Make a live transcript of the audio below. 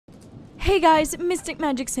Hey guys,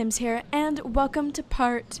 MysticMagicSims here, and welcome to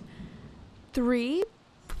part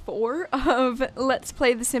 4 of Let's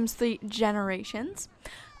Play The Sims 3 Generations.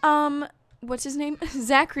 What's his name?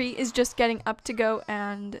 Zachary is just getting up to go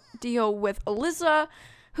and deal with Alyssa,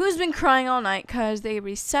 who's been crying all night because they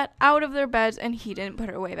reset out of their beds and he didn't put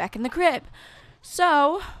her way back in the crib.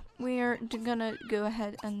 So, we're gonna go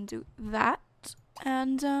ahead and do that,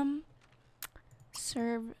 and,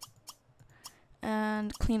 serve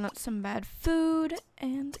and clean up some bad food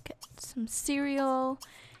and get some cereal,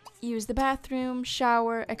 use the bathroom,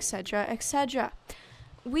 shower, etc., etc.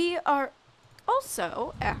 We are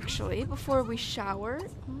also, actually, before we shower,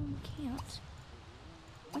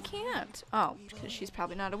 I can't. Oh, because she's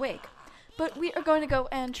probably not awake. But we are going to go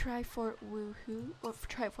and try for woohoo, or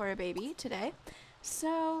try for a baby today.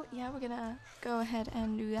 So, yeah, we're gonna go ahead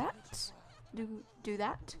and do that. Do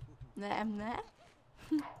that. I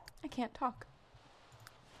can't talk.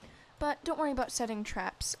 But don't worry about setting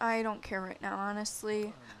traps. I don't care right now,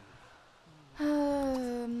 honestly.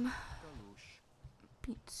 Bistro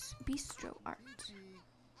art.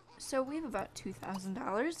 So we have about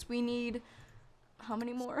 $2,000. We need how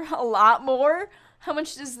many more? A lot more? How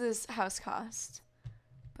much does this house cost?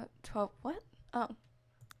 About 12. What? Oh.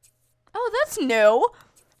 Oh, that's new.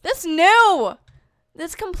 That's new.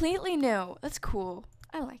 That's completely new. That's cool.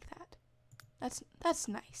 I like that. That's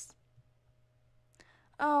nice.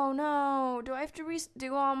 Oh no, do I have to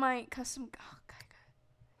redo all my custom? Oh, God.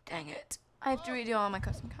 Dang it. I have to redo all my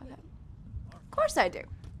custom content. Of course I do.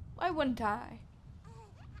 Why wouldn't I?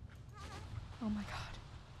 Oh my God.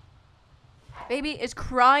 Baby is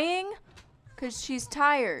crying because she's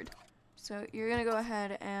tired. So you're going to go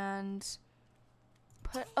ahead and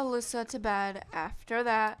put Alyssa to bed after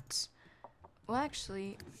that. Well,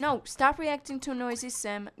 actually, no, stop reacting to a noisy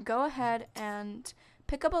sim. Go ahead and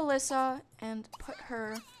pick up Alyssa and put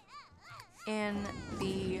her in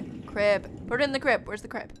the crib. Put her in the crib. Where's the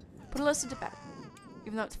crib? Put Alyssa to bed.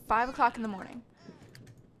 Even though it's 5 o'clock in the morning.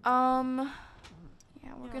 Yeah,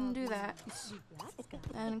 we're gonna do that.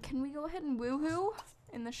 And can we go ahead and woohoo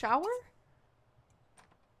in the shower?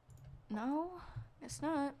 No, guess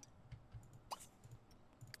not.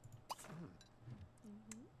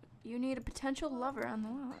 You need a potential lover on the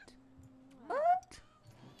lot. What?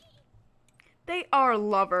 They are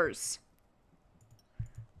lovers.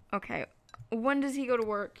 Okay. When does he go to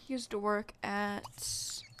work? He used to work at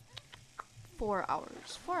 4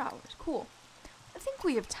 hours. 4 hours. Cool. I think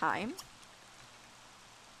we have time.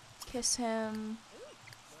 Kiss him.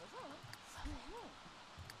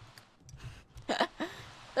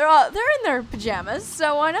 They're in their pajamas,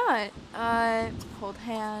 so why not? Hold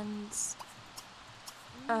hands.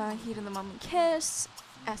 Heat of the moment kiss.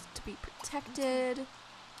 Ask to be protected.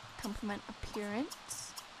 Compliment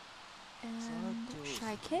appearance. And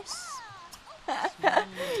shy kiss.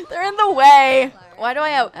 They're in the way. Why do I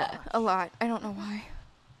have a lot? I don't know why.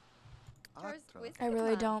 I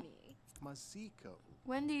really don't.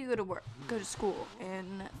 When do you go to work? Go to school?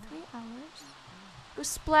 In 3 hours. Go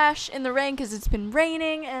splash in the rain because it's been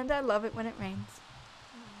raining and I love it when it rains.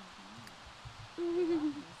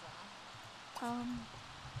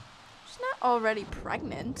 She's not already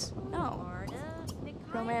pregnant. No.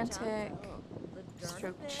 Romantic.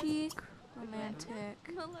 Stroke cheek. Romantic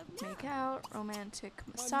make out. Romantic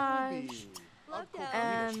massage.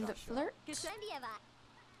 And flirt.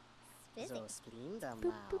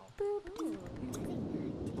 Boop, boop, boop, doop,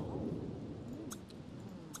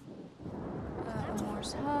 a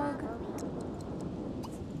Morse hug.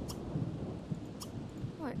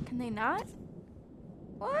 What? Can they not?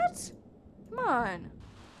 What? Come on.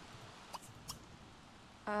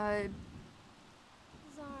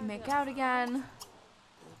 Make out again.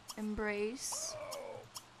 Embrace.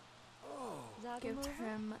 Give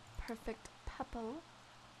him perfect pepple.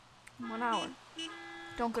 1 hour.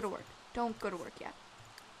 Don't go to work. Don't go to work yet.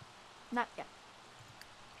 Not yet.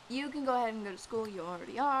 You can go ahead and go to school. You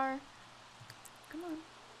already are. Come on.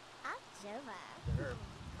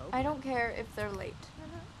 I don't care if they're late.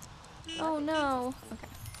 Oh no. Okay.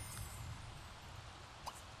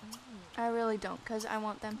 I really don't, because I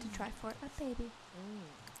want them to try for a baby.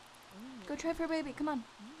 Go try for a baby. Come on.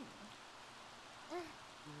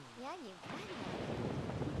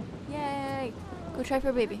 Yay. Go try for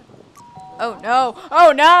a baby. Oh no.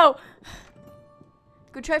 Oh no.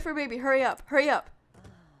 Go try for a baby. Hurry up. Hurry up.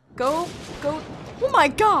 Go. Oh my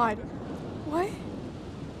God. What?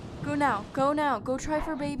 Go now. Go now. Go try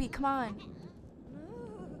for a baby. Come on.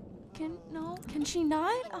 Can she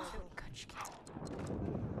not? Oh God, she can't.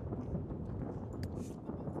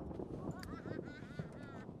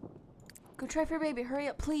 Go try for a baby. Hurry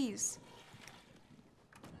up, please.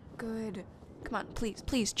 Good. Come on, please,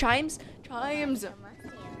 please. Chimes? Chimes.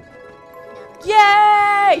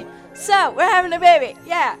 Yay! So, we're having a baby.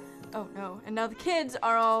 Yeah. Oh, no. And now the kids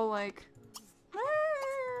are all like,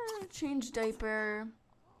 change diaper,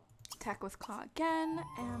 attack with claw again,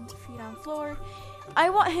 and feet on floor.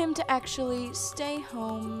 I want him to actually stay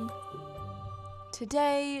home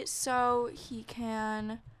today so he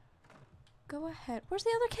can go ahead. Where's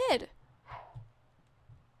the other kid?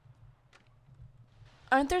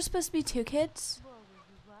 Aren't there supposed to be 2 kids?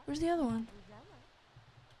 Where's the other one?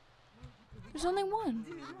 There's only one.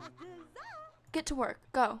 Get to work.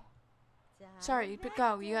 Go. Sorry, but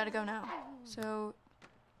go. You gotta go now. So,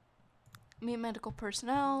 meet medical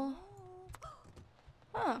personnel.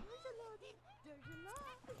 Huh.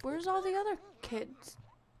 Where's all the other kids?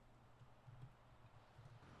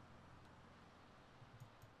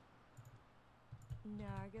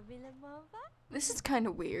 This is kind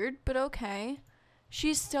of weird, but okay.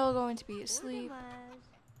 She's still going to be asleep.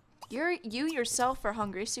 You yourself are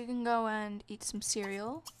hungry, so you can go and eat some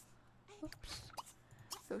cereal. Oops.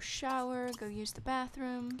 Go shower, go use the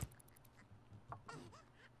bathroom.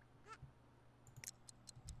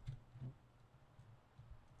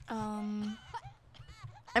 I'm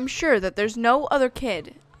sure that there's no other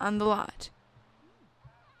kid on the lot.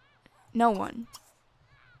 No one.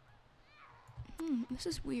 This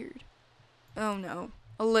is weird. Oh no.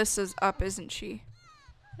 Alyssa's up, isn't she?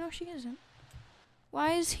 No, she isn't.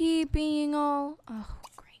 Why is he being all... Oh,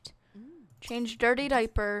 great. Change dirty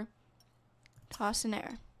diaper. Toss in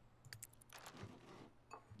air.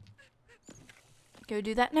 Go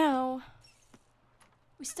do that now.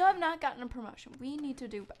 We still have not gotten a promotion. We need to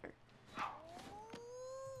do better.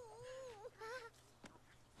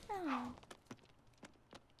 Oh.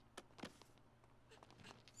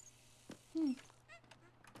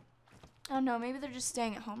 Oh no, maybe they're just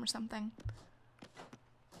staying at home or something.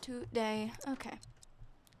 Today. Okay.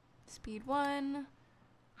 Speed 1.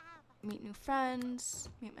 Meet new friends.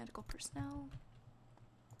 Meet medical personnel.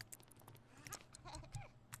 Okay,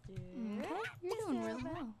 you're doing really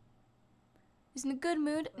well. He's in a good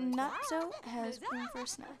mood. Not so. Has room for a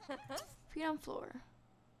snack. Feet on floor.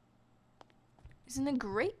 He's in a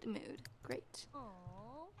great mood. Great.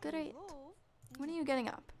 Great. When are you getting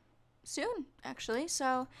up? Soon, actually.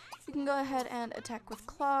 So you can go ahead and attack with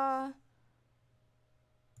claw.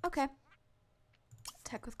 Okay.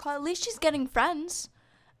 Attack with claw. At least she's getting friends.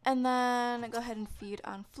 And then go ahead and feed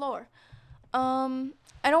on floor.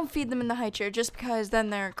 I don't feed them in the high chair just because then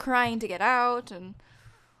they're crying to get out and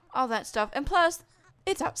all that stuff. And plus,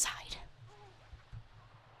 it's outside.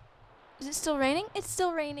 Is it still raining? It's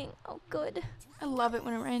still raining. Oh, good. I love it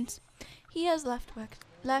when it rains. He has left work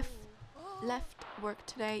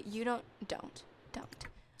today. You don't.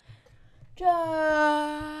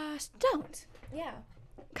 Just don't. Yeah.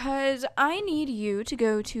 Because I need you to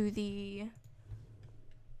go to the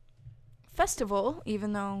festival,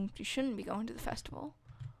 even though you shouldn't be going to the festival.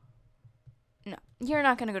 No, you're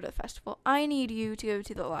not going to go to the festival. I need you to go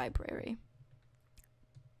to the library.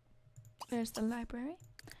 There's the library.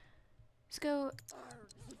 Let's go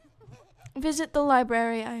visit the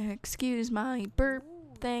library. Excuse my burp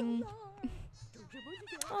thing.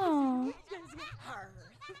 Oh.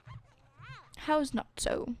 How's not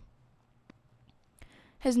so?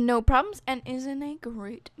 Has no problems and is in a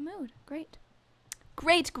great mood. Great.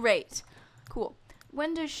 Great. Cool.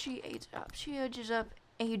 When does she age up? She ages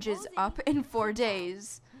up in 4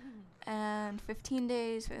 days. And 15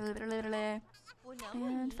 days. And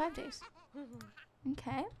 5 days.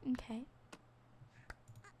 Okay.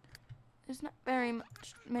 There's not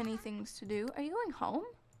many things to do. Are you going home?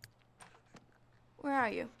 Where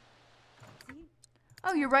are you?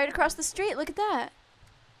 Oh, you're right across the street. Look at that.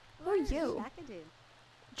 Who are you?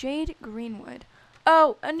 Jade Greenwood.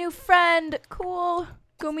 Oh, a new friend. Cool.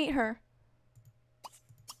 Go meet her.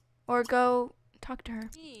 Or go talk to her.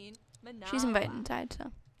 She's invited inside,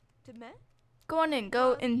 so. Go on in.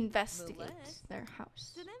 Go investigate their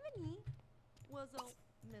house.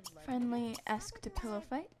 Friendly ask to pillow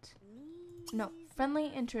fight. No,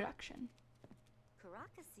 friendly introduction.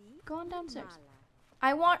 Go on downstairs.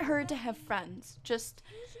 I want her to have friends. Just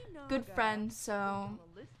good friends, so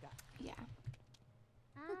yeah.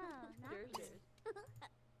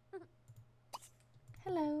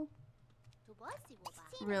 Hello.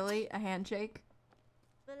 Really? A handshake?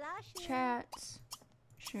 Chat.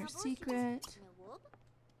 Share secret.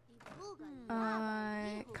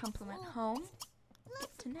 Compliment home.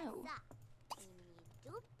 Get to know.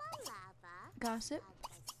 Gossip.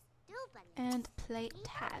 And play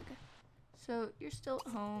tag. So you're still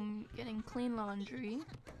at home getting clean laundry.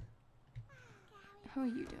 How are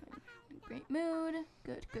you doing? great mood.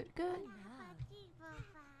 Good, good, good.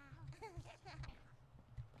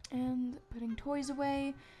 And putting toys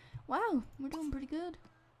away. Wow, we're doing pretty good.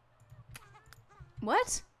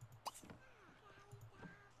 What?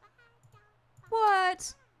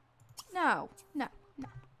 What? No, no, no.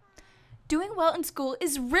 Doing well in school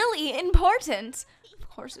is really important. Of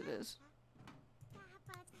course it is.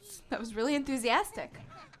 That was really enthusiastic.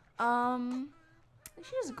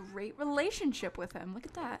 She has a great relationship with him. Look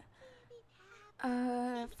at that.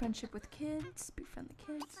 Friendship with kids. Befriend the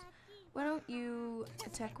kids. Why don't you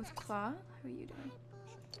attack with claw? How are you doing?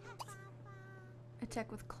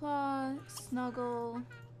 Attack with claw. Snuggle.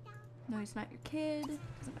 No, he's not your kid.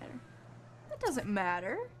 Doesn't matter. That doesn't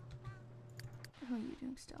matter. How are you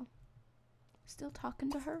doing still? Still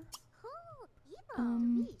talking to her?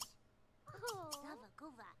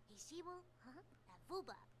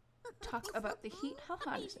 Talk about the heat. How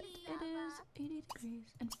hot is it? It is 80 degrees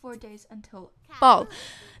and 4 days until fall.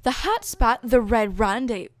 The hot spot, the red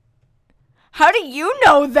rendezvous. How do you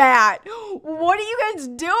know that? What are you guys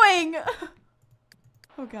doing?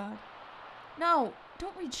 Oh God. No,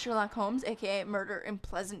 don't read Sherlock Holmes, aka Murder in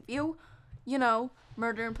Pleasant View. You know,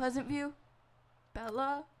 Murder in Pleasant View.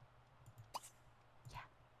 Bella. Yeah.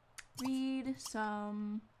 Read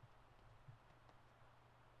some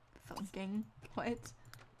thunking. What?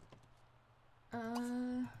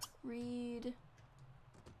 Read.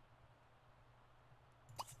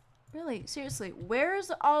 Really, seriously,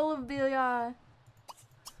 where's all of the, oh my God.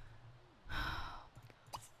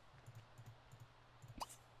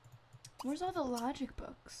 Where's all the logic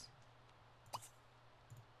books?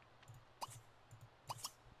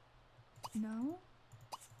 No?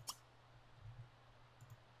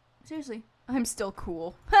 Seriously, I'm still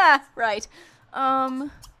cool. Ha! Right.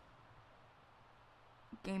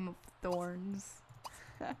 Game of Thorns.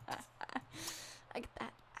 I get that. I got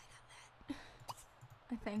that.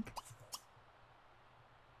 I think.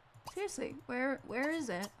 Seriously, where is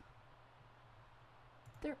it?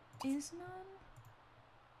 There is none?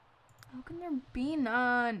 How can there be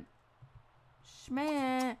none?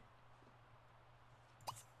 Schmeh.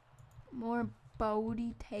 More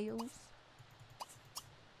Bodie tales.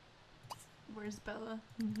 Where's Bella?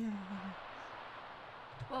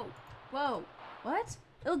 Whoa. Whoa. What?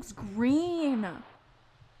 It looks green.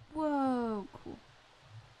 Whoa. Cool.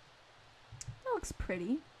 That looks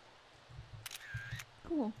pretty.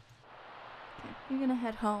 Cool. Okay, you're gonna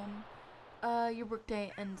head home. Your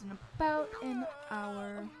workday ends in about an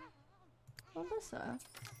hour. Alyssa.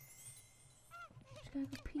 She's gonna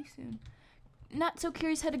go pee soon. Not So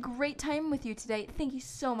Curious had a great time with you today. Thank you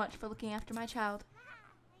so much for looking after my child.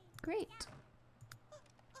 Great.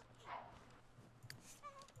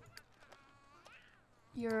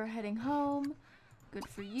 You're heading home. Good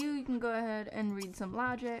for you. You can go ahead and read some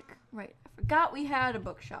logic. Right, I forgot we had a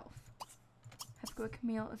bookshelf. Have a quick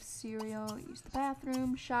meal of cereal, use the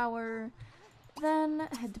bathroom, shower, then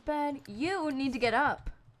head to bed. You need to get up.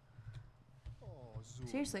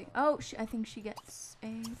 Seriously. Oh, I think she gets a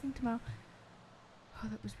thing tomorrow. Oh,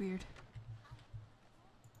 that was weird.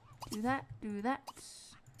 Do that, do that.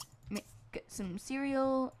 Get some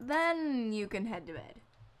cereal, then you can head to bed.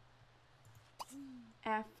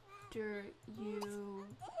 After you,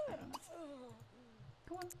 I don't know.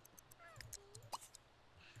 Go on.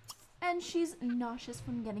 And she's nauseous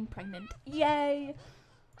from getting pregnant. Yay!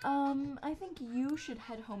 I think you should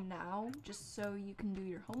head home now, just so you can do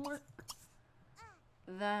your homework.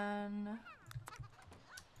 Then,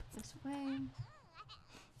 put this away.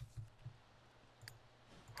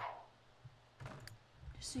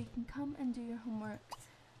 Just so you can come and do your homework.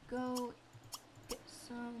 Go get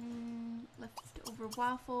some leftover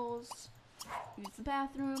waffles, use the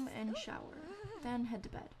bathroom, and shower. Then head to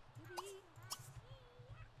bed.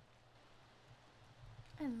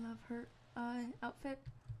 I love her outfit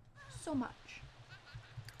so much.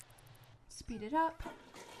 Speed it up.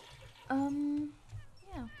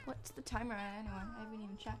 Yeah, what's the timer at anyway? I haven't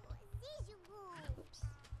even checked. Oops.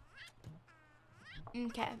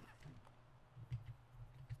 Okay.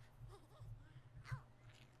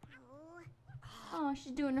 Oh,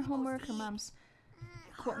 she's doing her homework. Her mom's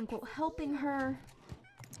quote unquote helping her.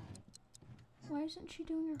 Why isn't she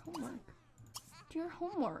doing her homework? Do your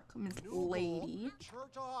homework, Miss Lady.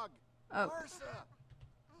 Oh.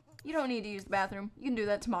 You don't need to use the bathroom. You can do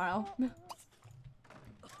that tomorrow.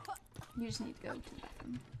 You just need to go to the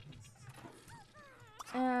bathroom.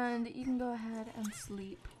 And you can go ahead and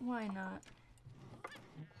sleep. Why not?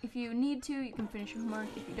 If you need to, you can finish your homework.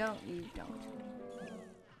 If you don't, you don't.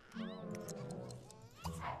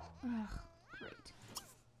 Ugh, great.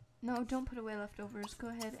 No, don't put away leftovers. Go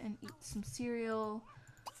ahead and eat some cereal.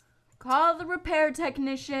 Call the repair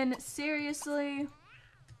technician. Seriously?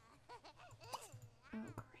 Oh,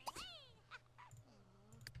 great.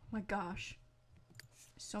 Oh my gosh.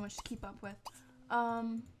 So much to keep up with.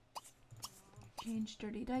 Change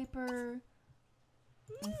dirty diaper.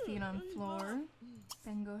 And feet on floor.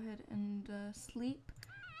 Then go ahead and sleep.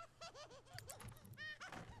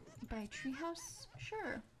 Buy a treehouse?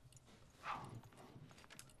 Sure.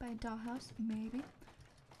 Buy a dollhouse? Maybe.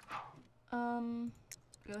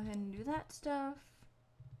 Go ahead and do that stuff.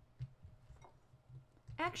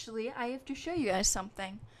 Actually, I have to show you guys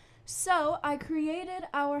something. So, I created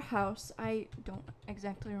our house. I don't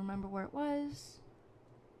exactly remember where it was.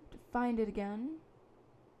 To find it again.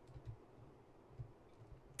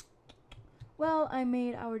 Well, I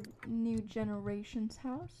made our new generation's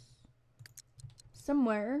house.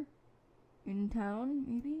 Somewhere in town,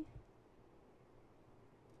 maybe?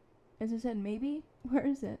 As I said, maybe? Where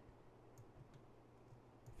is it?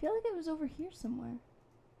 I feel like it was over here somewhere.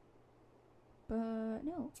 But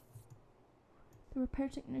no. The repair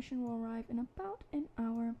technician will arrive in about an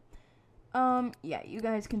hour. Yeah, you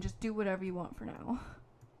guys can just do whatever you want for now.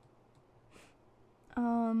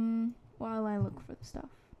 While I look for the stuff.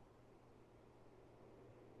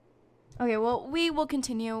 Okay, well, we will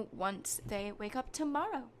continue once they wake up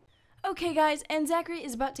tomorrow. Okay, guys, and Zachary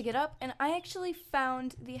is about to get up, and I actually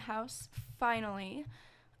found the house finally.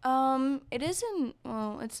 It isn't,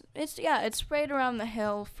 well, it's right around the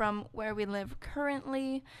hill from where we live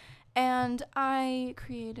currently, and I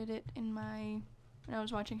created it when I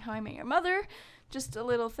was watching How I Met Your Mother, just a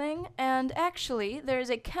little thing, and actually, there's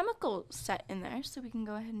a chemical set in there, so we can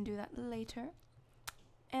go ahead and do that later.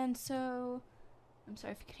 And so, I'm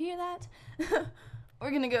sorry if you could hear that.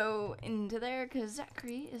 We're gonna go into there, because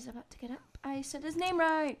Zachary is about to get up. I said his name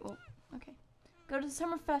right. Well, okay. Go to the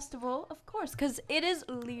summer festival, of course, because it is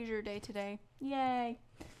leisure day today. Yay.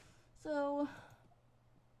 So,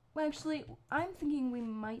 well, actually, I'm thinking we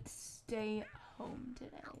might stay home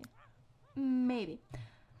today. Maybe.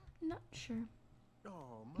 Not sure.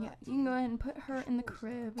 Yeah, you can go ahead and put her in the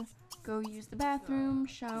crib. Go use the bathroom,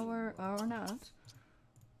 shower, or not.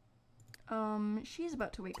 She's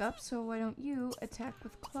about to wake up, so why don't you attack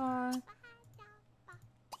with claw,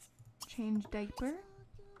 change diaper,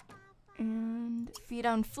 and feet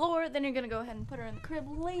on floor. Then you're gonna go ahead and put her in the crib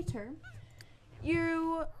later.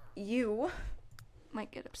 You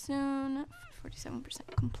might get up soon.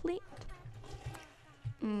 47% complete.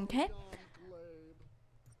 Okay.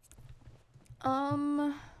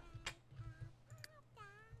 I'm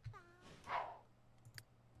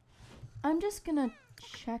just gonna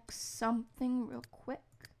check something real quick.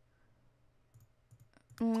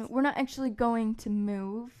 We're not actually going to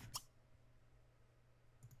move.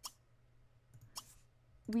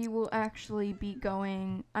 We will actually be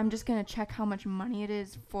going, I'm just gonna check how much money it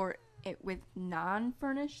is for it with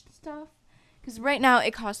non-furnished stuff. Because right now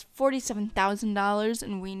it costs $47,000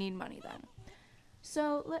 and we need money then.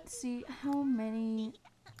 So let's see how many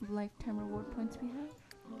lifetime reward points we have.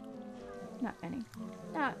 Not any.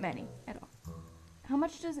 Not many at all. How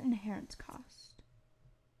much does inheritance cost?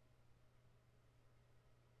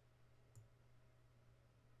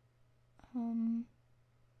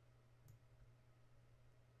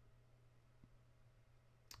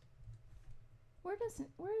 Where is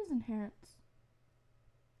inheritance?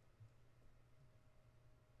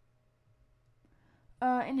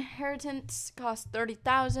 Inheritance costs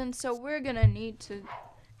 30,000, so we're gonna need to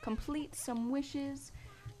complete some wishes.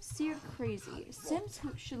 See, you're crazy. Sims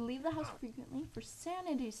who should leave the house frequently for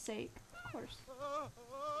sanity's sake. Of course. What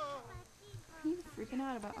are you freaking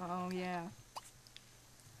out about? Oh, yeah.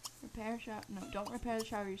 Repair shower. No, don't repair the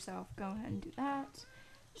shower yourself. Go ahead and do that.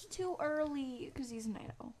 It's too early, because he's a night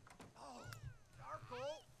owl.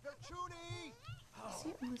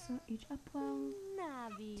 See Alyssa age up well.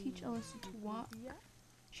 Teach Alyssa to walk.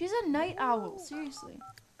 She's a night owl, seriously.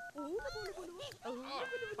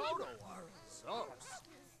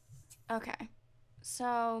 Okay,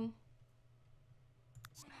 so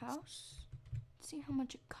house. Let's see how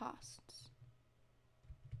much it costs.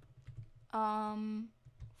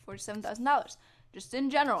 $47,000. Just in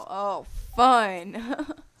general. Oh, fun.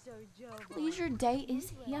 Leisure day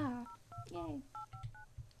is here. Yay.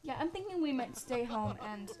 Yeah, I'm thinking we might stay home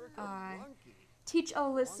and teach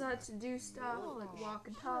Alyssa to do stuff like walk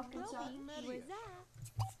and talk and stuff.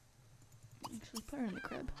 Actually, put her in the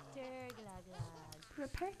crib. The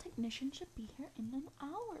repair technician should be here in an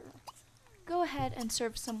hour. Go ahead and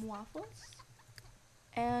serve some waffles.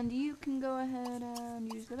 And you can go ahead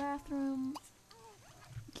and use the bathroom.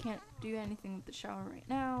 Can't do anything with the shower right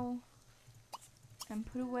now. And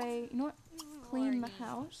put away, you know what? Clean the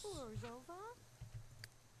house.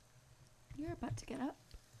 you're about to get up,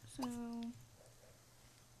 so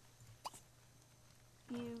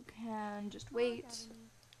you can just wait.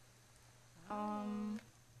 Talk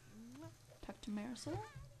to Marisol,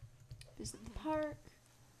 visit the park,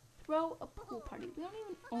 throw a pool party. We don't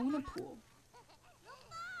even own a pool.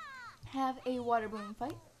 Have a water balloon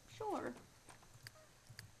fight? Sure.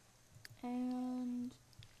 And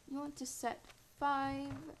you want to set 5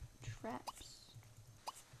 traps.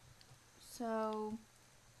 So,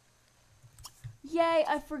 yay,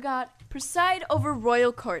 I forgot. Preside over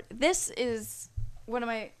Royal Court. This is one of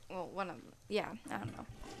my, well, I don't know.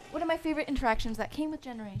 One of my favorite interactions that came with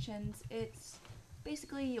Generations. It's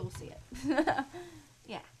basically, you'll see it.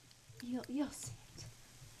 Yeah, you'll see it.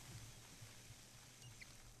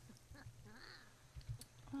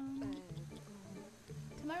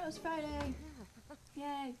 Tomorrow's Friday.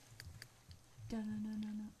 Yay. No.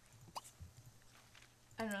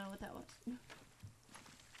 I don't know what that was.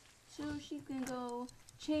 So she can go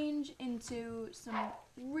change into some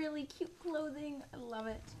really cute clothing. I love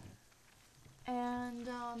it. And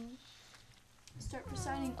start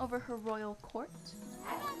presiding over her royal court.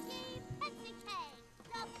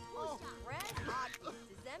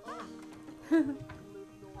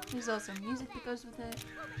 There's also music that goes with it.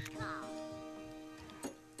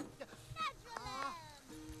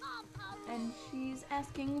 And she's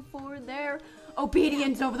asking for their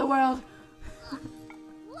obedience over the world.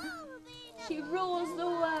 She rules the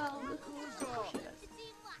world. She does.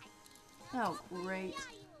 Oh, great.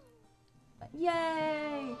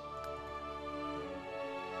 Yay!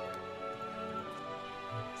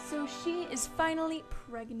 So she is finally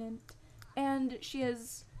pregnant, and she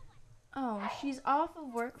is, she's off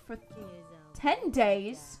of work for 10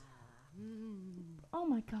 days. Oh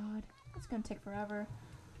my god, that's gonna take forever.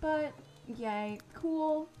 But, yay,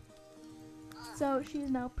 cool. So she's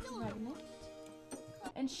now pregnant,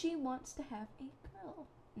 and she wants to have a girl.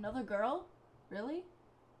 Another girl? Really?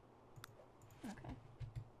 Okay.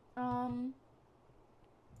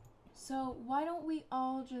 So why don't we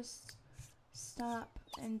all just stop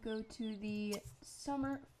and go to the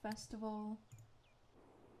summer festival?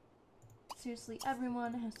 Seriously,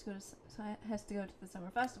 everyone has to go to the summer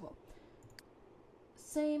festival.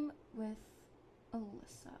 Same with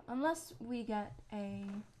Alyssa, unless we get a,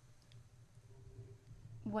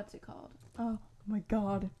 what's it called? Oh my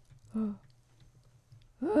god.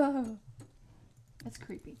 That's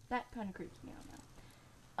creepy. That kind of creeps me out now.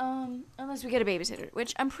 Unless we get a babysitter,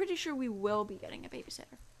 which I'm pretty sure we will be getting a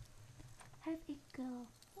babysitter. Have a girl.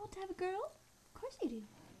 You want to have a girl? Of course you do.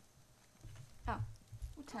 Oh,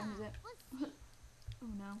 what time is it? Oh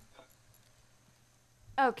no.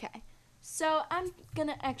 Okay, so I'm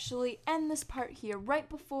gonna actually end this part here right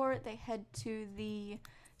before they head to the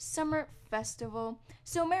summer festival.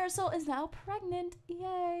 So Marisol is now pregnant.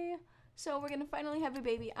 Yay! So we're gonna finally have a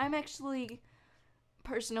baby. I'm actually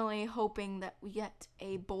personally hoping that we get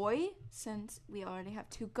a boy, since we already have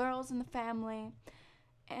 2 girls in the family.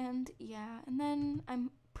 And yeah, and then I'm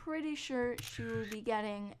pretty sure she will be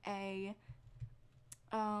getting a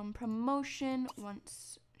promotion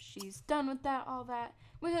once she's done with that, all that.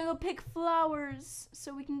 We're gonna go pick flowers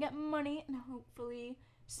so we can get money, and hopefully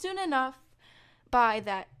soon enough buy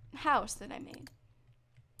that house that I made.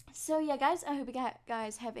 So yeah, guys, I hope you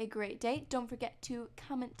guys have a great day. Don't forget to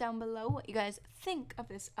comment down below what you guys think of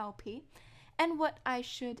this LP and what I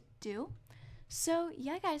should do. So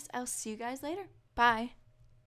yeah, guys, I'll see you guys later. Bye.